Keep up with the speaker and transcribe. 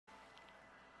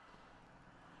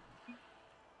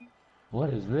What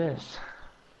is this?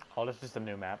 Oh, this is just a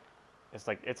new map. It's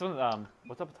like it's on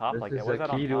what's up top This like is that? What's the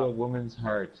that on key to a top? woman's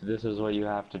heart. This is what you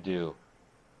have to do.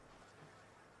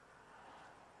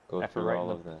 Go Effort through right in all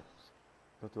the of this.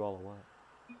 go through all of what?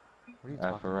 What are you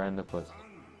talking Effort right in the pussy.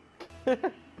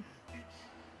 about?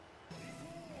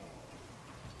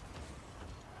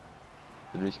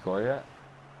 Did we score yet?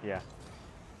 Yeah.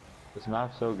 This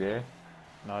map's so gay.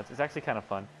 No, it's actually kind of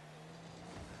fun.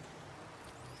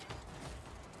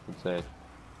 Let's say.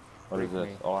 What Wait is for this?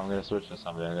 me. Oh, I'm gonna switch to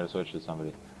somebody. I'm gonna switch to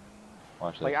somebody.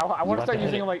 Watch this. Like I He's want to about start hit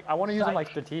using it. them like I want to use them like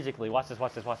Psych. strategically. Watch this.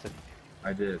 Watch this. Watch this.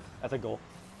 I did. That's a goal.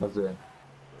 That's it.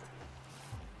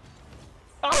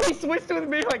 Oh, he switched with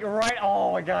me like right.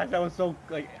 Oh my gosh, that was so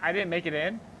like I didn't make it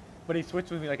in, but he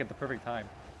switched with me like at the perfect time.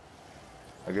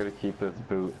 I gotta keep this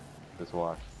boot. This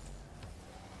watch.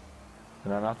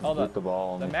 And I'm not to Oh, boot the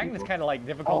ball. The only magnet's people. kind of like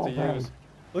difficult to man. use.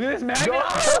 Look at this magnet!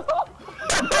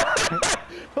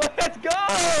 Let's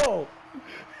go!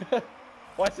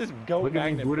 Watch this goat Look at me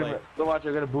magnet boot play. him. So watch,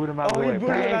 I'm gonna boot him out of Oh, the he way.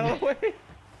 booted him Bang! out of the way.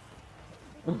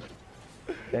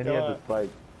 And he had the spike.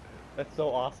 That's so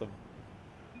awesome.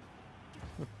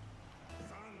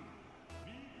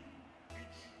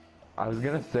 I was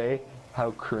gonna say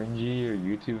how cringy your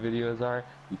YouTube videos are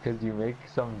because you make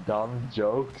some dumb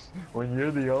jokes when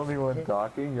you're the only one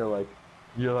talking. You're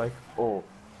like, oh,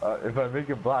 if I make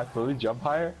it black, will he jump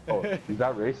higher? Oh, is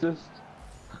that racist?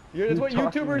 That's what You're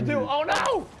talking YouTubers to do. me. Oh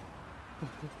no!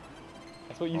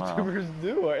 That's what Wow. YouTubers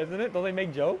do, isn't it? Don't they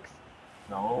make jokes?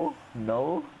 No,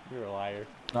 no, You're a liar.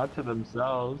 not to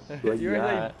themselves. Like You're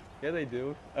that. yeah, they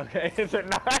do. Okay, is it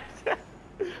not?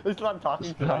 At least I'm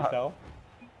talking to Stop. myself.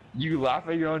 You laugh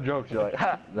at your own jokes. You're like,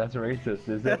 ha, that's racist,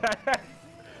 is it?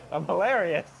 I'm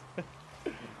hilarious.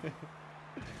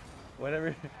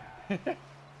 Whatever.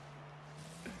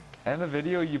 And the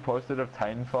video you posted of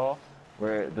Titanfall,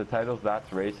 where the title's "That's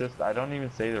Racist," I don't even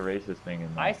say the racist thing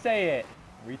in there. I say it,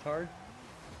 retard.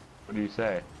 What do you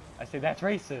say? I say that's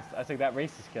racist. I say that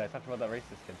racist kid. I talked about that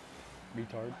racist kid.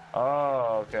 Retard.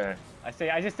 Oh, okay.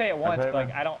 I just say it once, heard but like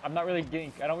one.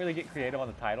 I don't really get creative on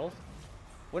the titles.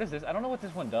 What is this? I don't know what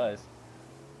this one does.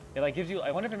 It like gives you.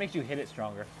 I wonder if it makes you hit it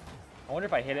stronger. I wonder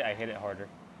if I hit it harder.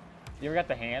 You ever got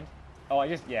the hand? Oh, I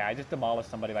just demolished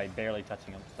somebody by barely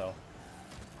touching him. So.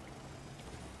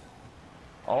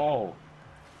 Oh.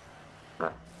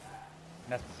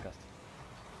 That's disgusting.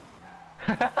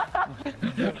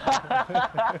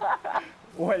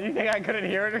 What, you think I couldn't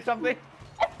hear it or something?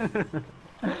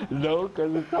 No,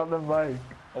 because it's on the mic.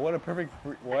 Oh, what a perfect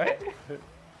what?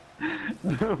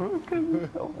 No, because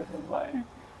it's on the mic.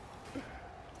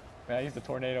 Man, I used a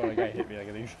tornado and a guy hit me like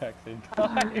at the exact same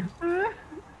time. Oh,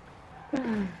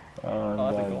 Oh,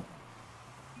 that's a God. goal.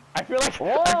 I feel like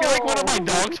one of my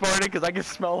dogs farted because I can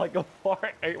smell like a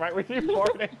fart right when you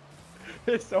farted.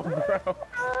 It's so gross.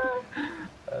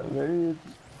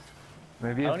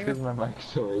 Maybe it's because my mic's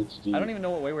so HD. I don't even know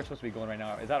what way we're supposed to be going right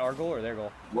now. Is that our goal or their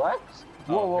goal? What?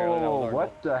 Oh, Whoa, whoa, apparently that was whoa, our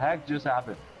what the heck just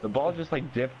happened? The ball just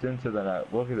like dipped into the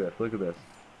net. Look at this, look at this.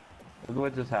 Look at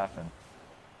what just happened.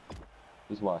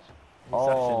 Just watch. We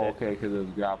suctioned Oh, it. okay, because it was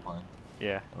grappling.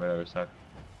 Yeah. Whatever, suck.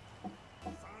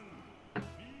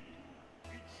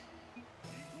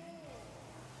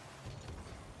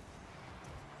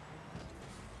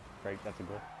 Right, that's a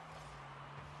goal.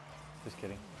 Just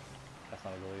kidding. That's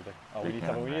not a goal either. Oh, They we need can't,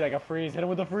 something. We man. need like a freeze. Hit him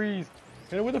with a freeze.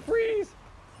 Hit him with a freeze.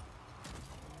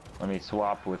 Let me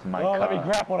swap with my Oh, let me car.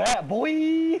 grapple that,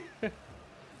 boy.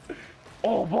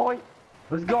 Oh, boy!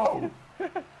 Let's go! I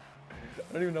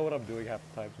don't even know what I'm doing half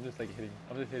the time. I'm just like hitting.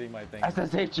 I'm just hitting my thing.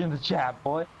 SSH in the chat,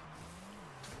 boy.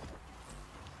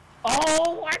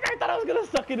 Oh, I thought I was gonna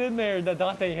suck it in there. The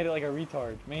Dante hit it like a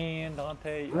retard. Man,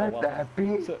 Dante. Let that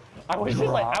be. So, I was just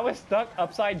like, I was stuck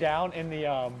upside down in the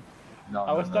No,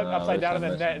 I was stuck upside down in the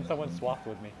listen, net and listen, someone listen. swapped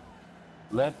with me.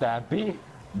 Let that be.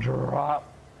 Drop.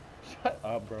 Shut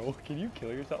up, bro. Can you kill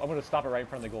yourself? I'm gonna stop it right in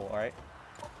front of the goal. All right.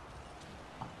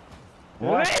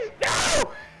 What?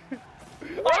 No!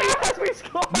 Oh yes, we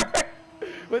scored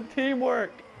with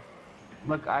teamwork.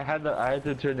 Look, I had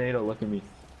the tornado. Look at me.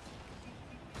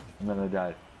 And then I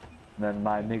died. And then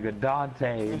my nigga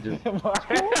Dante just.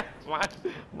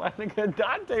 my nigga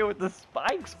Dante with the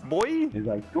spikes, boy. He's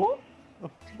like, swoop,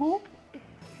 swoop,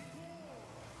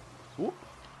 Swoop.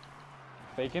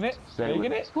 Faking it. Say Faking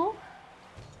with it. swoop.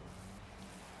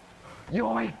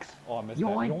 Yoinks! Oh, I missed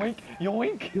Yoink. that.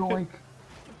 Yoink. Yoink. Yoink!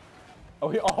 Oh,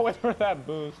 he always for that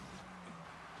boost.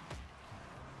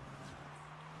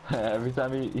 Every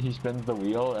time he spins the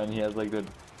wheel and he has like the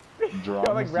drums,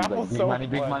 like, he's Raffle's big so money,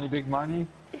 big fun. money, big money.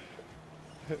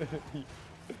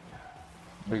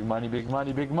 Big money, big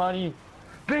money, big money.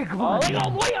 Big Oh, money! look, oh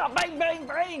boy, oh, bang, bang,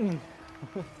 bang.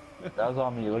 That was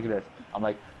on me. Look at this. I'm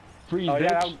like, freeze, Oh bitch.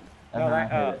 yeah, And no, then I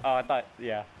that. hit it. Oh, I thought.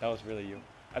 Yeah, that was really you.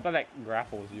 I thought that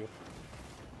grapple was you.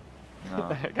 No.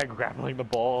 That guy grappling the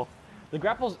ball. The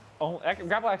grapple's. Oh,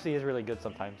 grapple actually is really good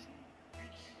sometimes.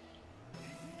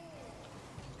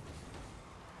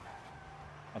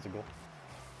 That's a goal.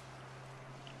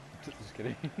 Just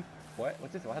kidding. What?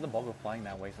 What's this? Why did the ball go flying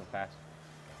that way so fast?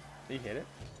 Did he hit it?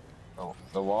 Oh,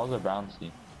 the walls are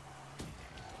bouncy.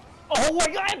 Oh my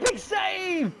god, epic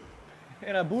save!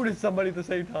 And I booted somebody at the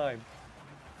same time.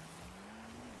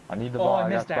 I need the Oh, ball. I I got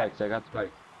missed that. spikes. I got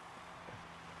spikes.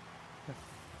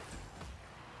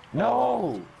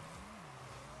 No!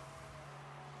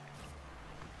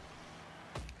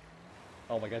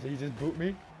 Oh my gosh, did he just boot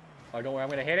me? Oh, don't worry, I'm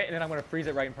gonna hit it and then I'm gonna freeze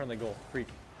it right in front of the goal. Freak.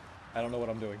 I don't know what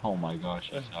I'm doing. Oh my gosh,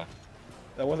 you suck.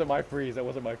 That wasn't my freeze, that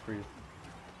wasn't my freeze.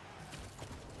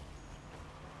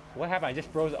 What happened? I just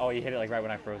froze it. Oh, you hit it like right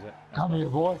when I froze it. Come here,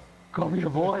 boy. Come here,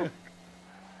 boy.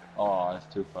 Oh,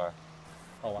 that's too far.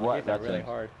 Oh, I What? hit that That's really it.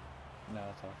 hard. No,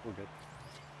 that's all. We're good.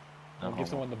 No, I'll give hold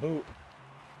someone the boot.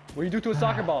 What do you do to a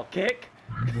soccer ball? Kick?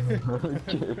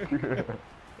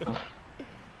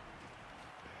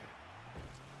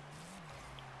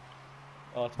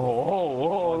 Oh, it's Oh, cool.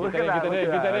 oh, look at that.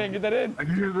 Get that in, get that in. I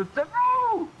can hear the step.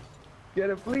 No! Get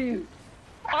it, please.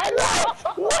 I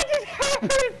left! What just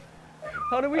happened?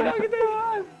 How did we not get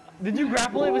that? Did you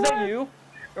grapple it? Was that you?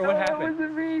 Or what happened? That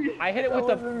wasn't me. I hit it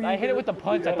with the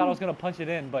punch. I thought I was gonna punch it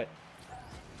in, but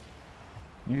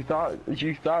You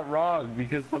thought wrong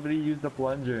because somebody used the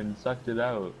plunger and sucked it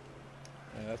out.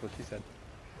 yeah, that's what she said.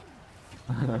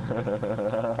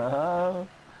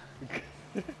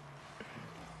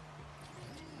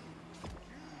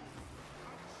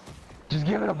 Just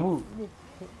give it a boot.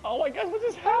 Oh my gosh, what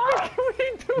just happened? What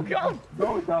did you do? Go!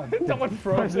 No, done. Someone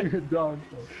froze it. You're done.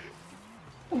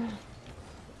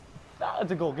 Ah,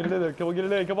 that's a goal. Get it in there. Come on, get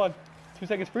it in. Come on. 2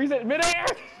 seconds. Freeze it. Midair.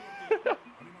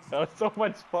 That was so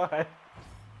much fun.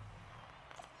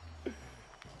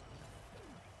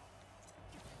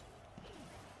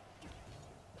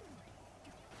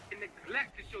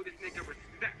 Neglect to show this nigga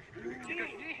respect. Because you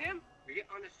and him, we get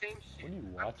on the same shit. What are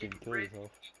you watching? Kill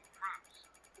yourself. Props.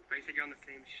 But you said you're on the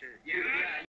same shit. Yeah.